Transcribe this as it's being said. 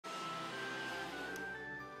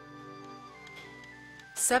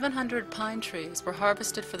700 pine trees were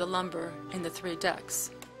harvested for the lumber in the 3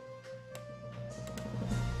 decks.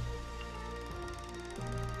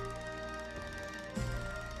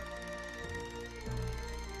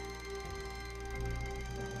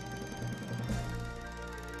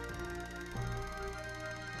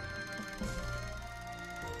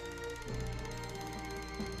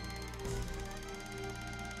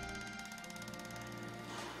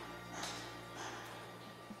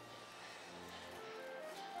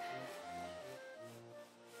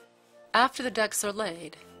 After the decks are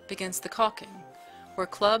laid, begins the caulking, where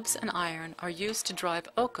clubs and iron are used to drive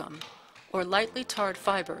oakum, or lightly tarred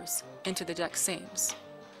fibers, into the deck seams.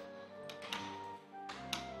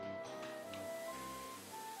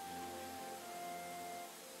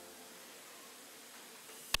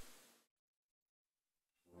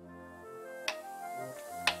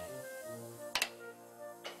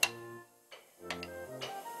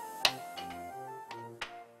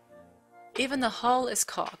 Even the hull is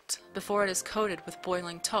caulked before it is coated with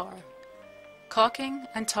boiling tar. Caulking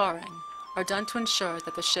and tarring are done to ensure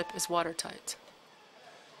that the ship is watertight.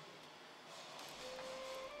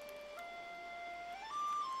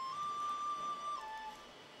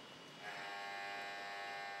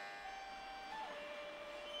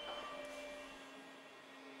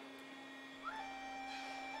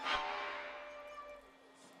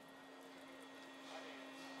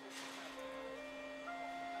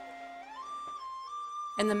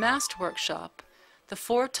 In the mast workshop, the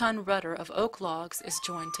 4-ton rudder of oak logs is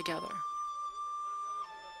joined together.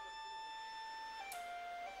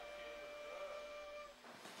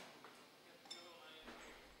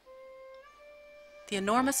 The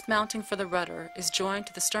enormous mounting for the rudder is joined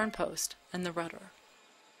to the sternpost and the rudder.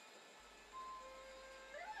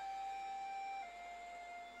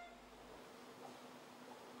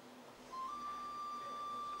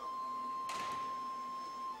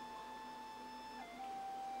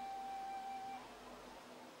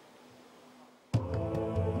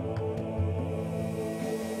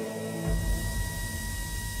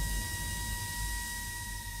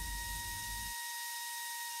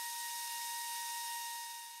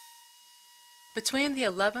 Between the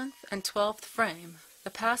 11th and 12th frame, the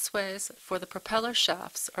passways for the propeller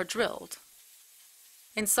shafts are drilled.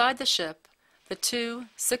 Inside the ship, the 2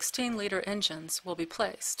 16-liter engines will be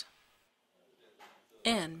placed.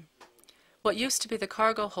 In what used to be the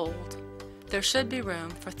cargo hold, there should be room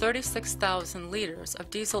for 36,000 liters of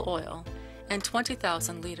diesel oil and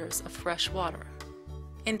 20,000 liters of fresh water.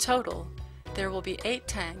 In total, there will be 8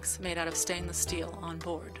 tanks made out of stainless steel on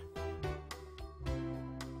board.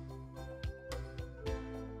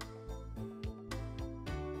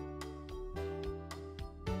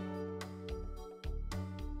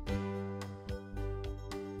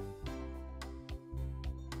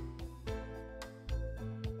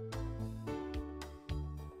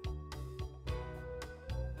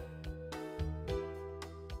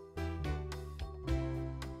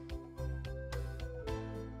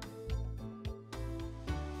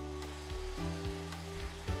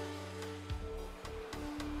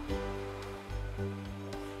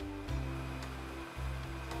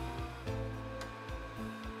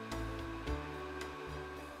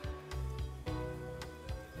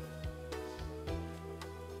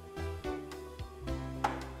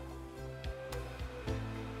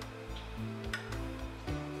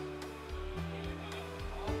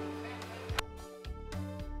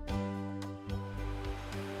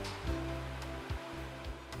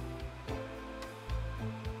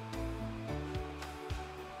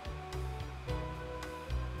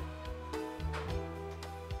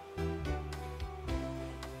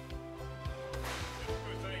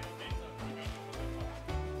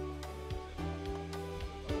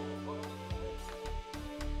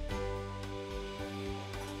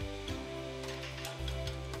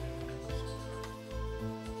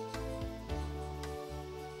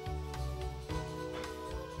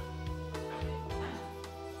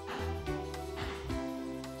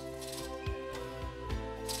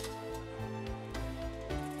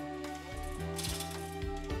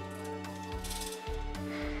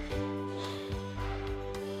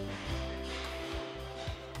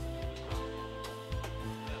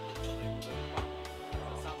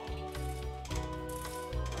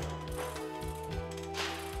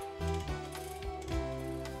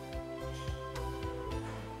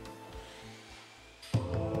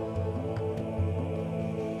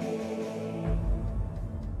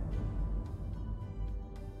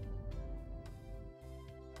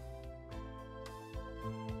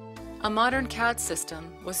 A modern CAD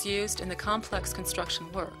system was used in the complex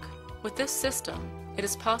construction work. With this system, it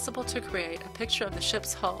is possible to create a picture of the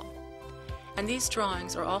ship's hull and these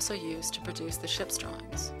drawings are also used to produce the ship's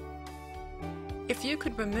drawings. If you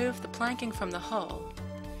could remove the planking from the hull,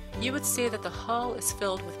 you would see that the hull is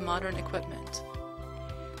filled with modern equipment.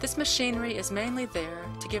 This machinery is mainly there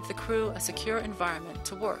to give the crew a secure environment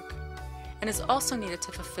to work, and is also needed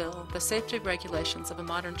to fulfill the safety regulations of a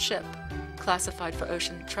modern ship classified for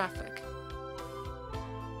ocean traffic.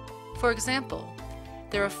 For example,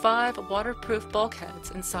 there are 5 waterproof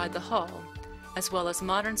bulkheads inside the hull, as well as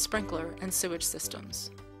modern sprinkler and sewage systems.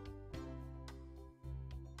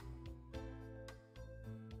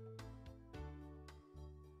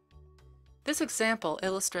 This example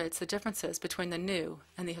illustrates the differences between the new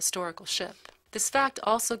and the historical ship. This fact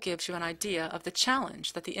also gives you an idea of the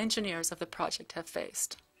challenge that the engineers of the project have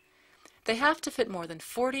faced. They have to fit more than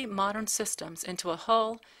 40 modern systems into a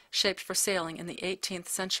hull shaped for sailing in the 18th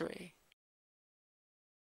century.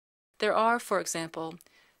 There are, for example,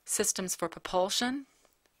 systems for propulsion,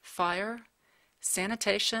 fire,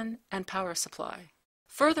 sanitation, and power supply.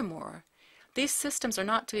 Furthermore, these systems are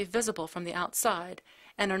not to be visible from the outside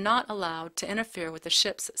and are not allowed to interfere with the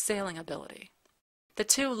ship's sailing ability. The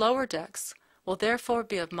 2 lower decks will therefore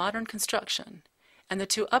be of modern construction, and the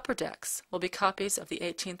 2 upper decks will be copies of the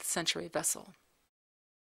 18th century vessel.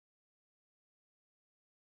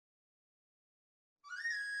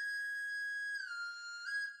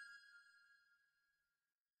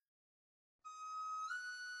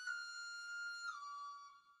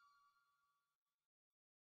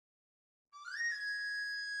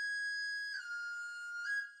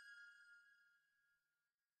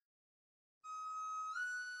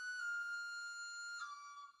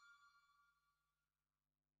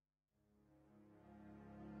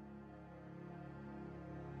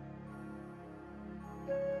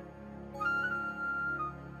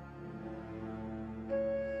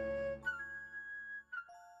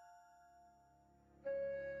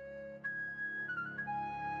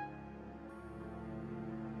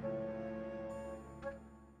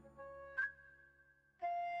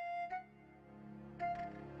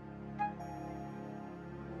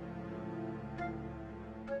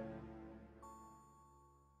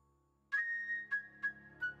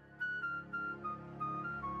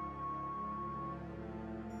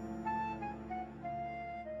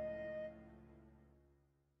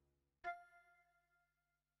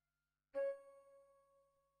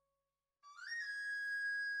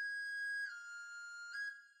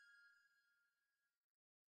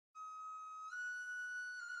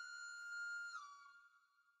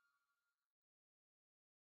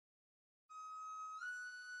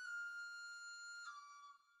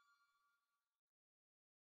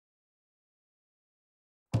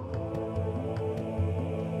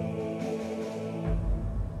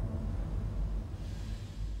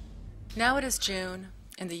 Now it is June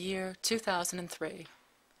in the year 2003.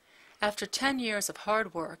 After 10 years of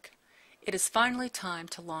hard work, it is finally time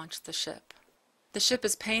to launch the ship. The ship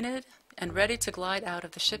is painted and ready to glide out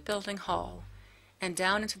of the shipbuilding hall and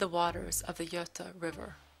down into the waters of the Göta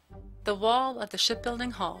River. The wall of the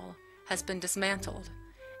shipbuilding hall has been dismantled,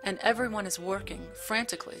 and everyone is working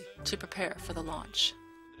frantically to prepare for the launch.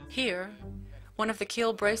 Here, one of the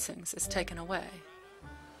keel bracings is taken away.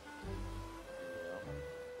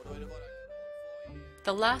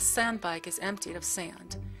 The last sandbike is emptied of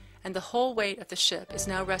sand, and the whole weight of the ship is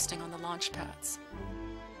now resting on the launch pads.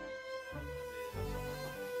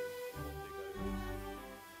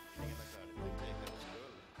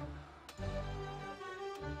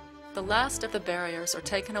 The last of the barriers are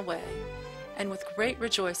taken away, and with great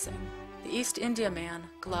rejoicing, the East Indiaman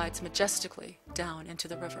glides majestically down into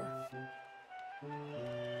the river.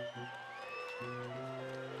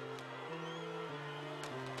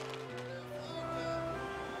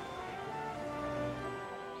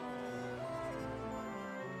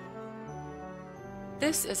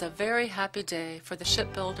 This is a very happy day for the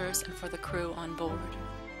shipbuilders and for the crew on board.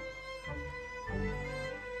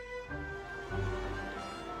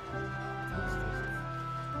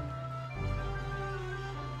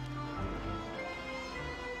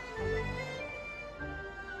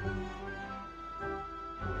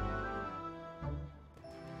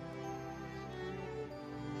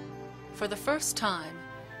 For the first time,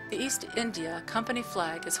 the East India Company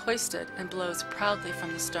flag is hoisted and blows proudly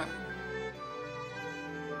from the stern.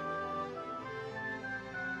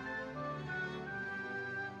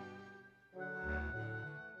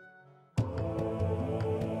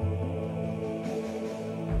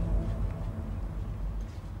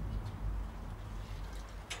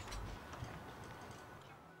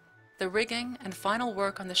 The rigging and final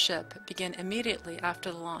work on the ship begin immediately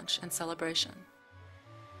after the launch and celebration.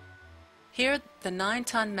 Here, the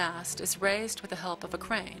 9-ton mast is raised with the help of a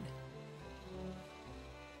crane.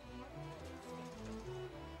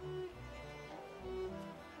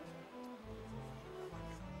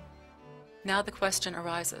 Now the question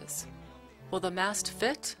arises, will the mast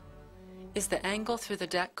fit? Is the angle through the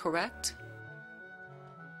deck correct?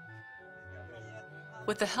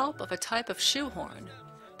 With the help of a type of shoehorn,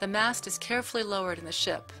 the mast is carefully lowered in the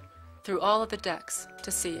ship through all of the decks to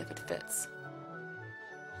see if it fits.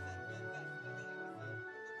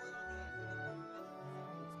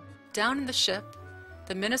 Down in the ship,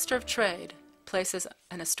 the Minister of Trade places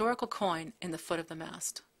an historical coin in the foot of the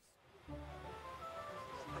mast.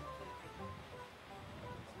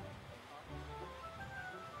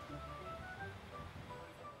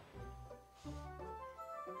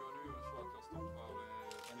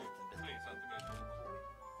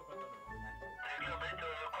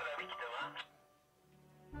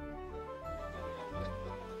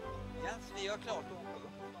 Vi har klart dem.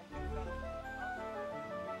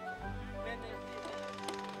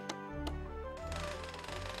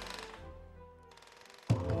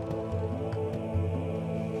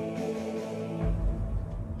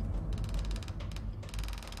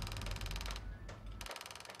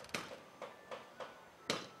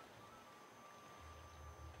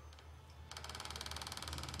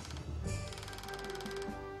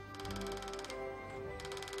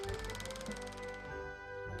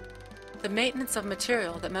 The maintenance of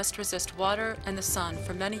material that must resist water and the sun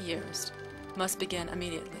for many years must begin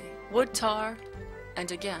immediately. Wood tar,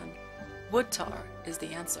 and again, wood tar is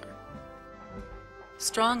the answer.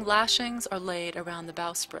 Strong lashings are laid around the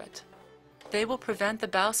bowsprit. They will prevent the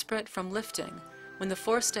bowsprit from lifting when the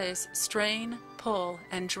forestays strain, pull,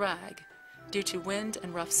 and drag due to wind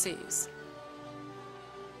and rough seas.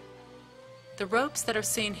 The ropes that are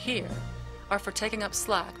seen here are for taking up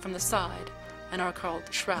slack from the side and are called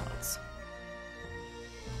shrouds.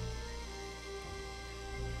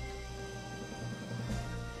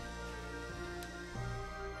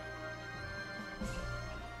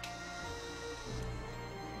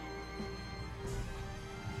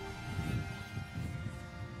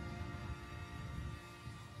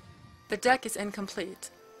 The deck is incomplete.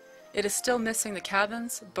 It is still missing the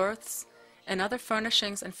cabins, berths, and other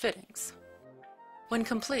furnishings and fittings. When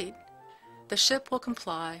complete, the ship will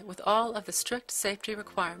comply with all of the strict safety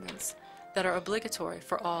requirements that are obligatory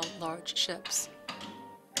for all large ships.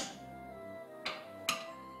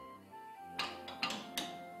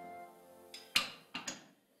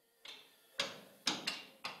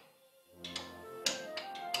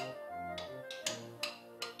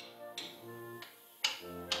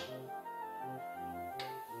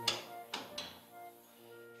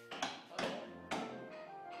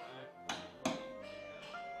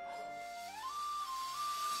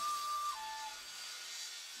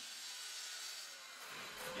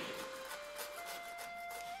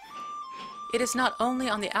 It is not only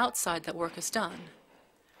on the outside that work is done.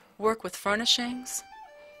 Work with furnishings,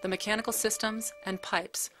 the mechanical systems, and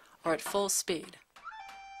pipes are at full speed.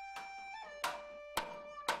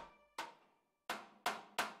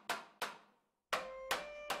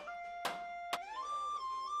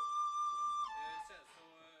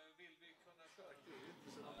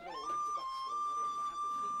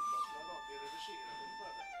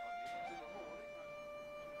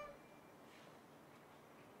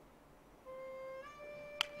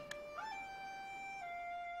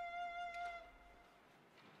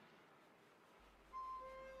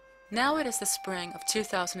 Now it is the spring of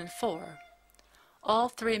 2004. All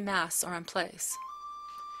three masts are in place.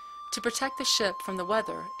 To protect the ship from the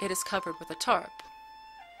weather, it is covered with a tarp.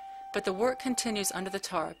 But the work continues under the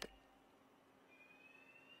tarp.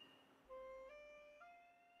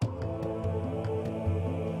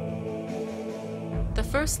 The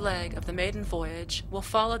first leg of the maiden voyage will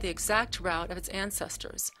follow the exact route of its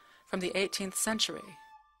ancestors from the 18th century.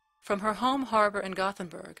 From her home harbor in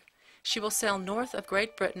Gothenburg, she will sail north of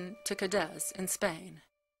Great Britain to Cadiz in Spain.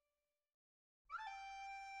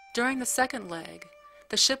 During the second leg,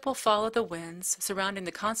 the ship will follow the winds surrounding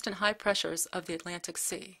the constant high pressures of the Atlantic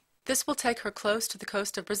Sea. This will take her close to the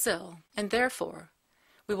coast of Brazil, and therefore,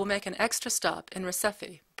 we will make an extra stop in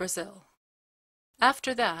Recife, Brazil.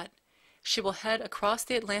 After that, she will head across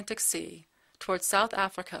the Atlantic Sea towards South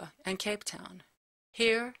Africa and Cape Town.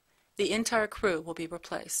 Here, the entire crew will be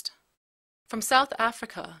replaced. From South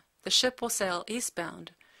Africa, the ship will sail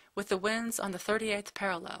eastbound with the winds on the 38th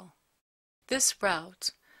parallel. This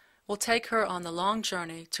route will take her on the long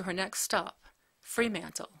journey to her next stop,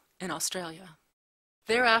 Fremantle, in Australia.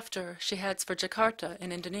 Thereafter, she heads for Jakarta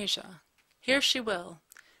in Indonesia. Here she will,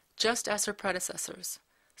 just as her predecessors,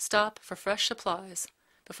 stop for fresh supplies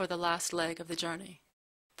before the last leg of the journey.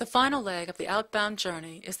 The final leg of the outbound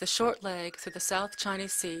journey is the short leg through the South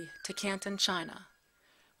Chinese Sea to Canton, China,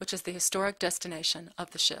 which is the historic destination of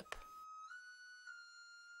the ship.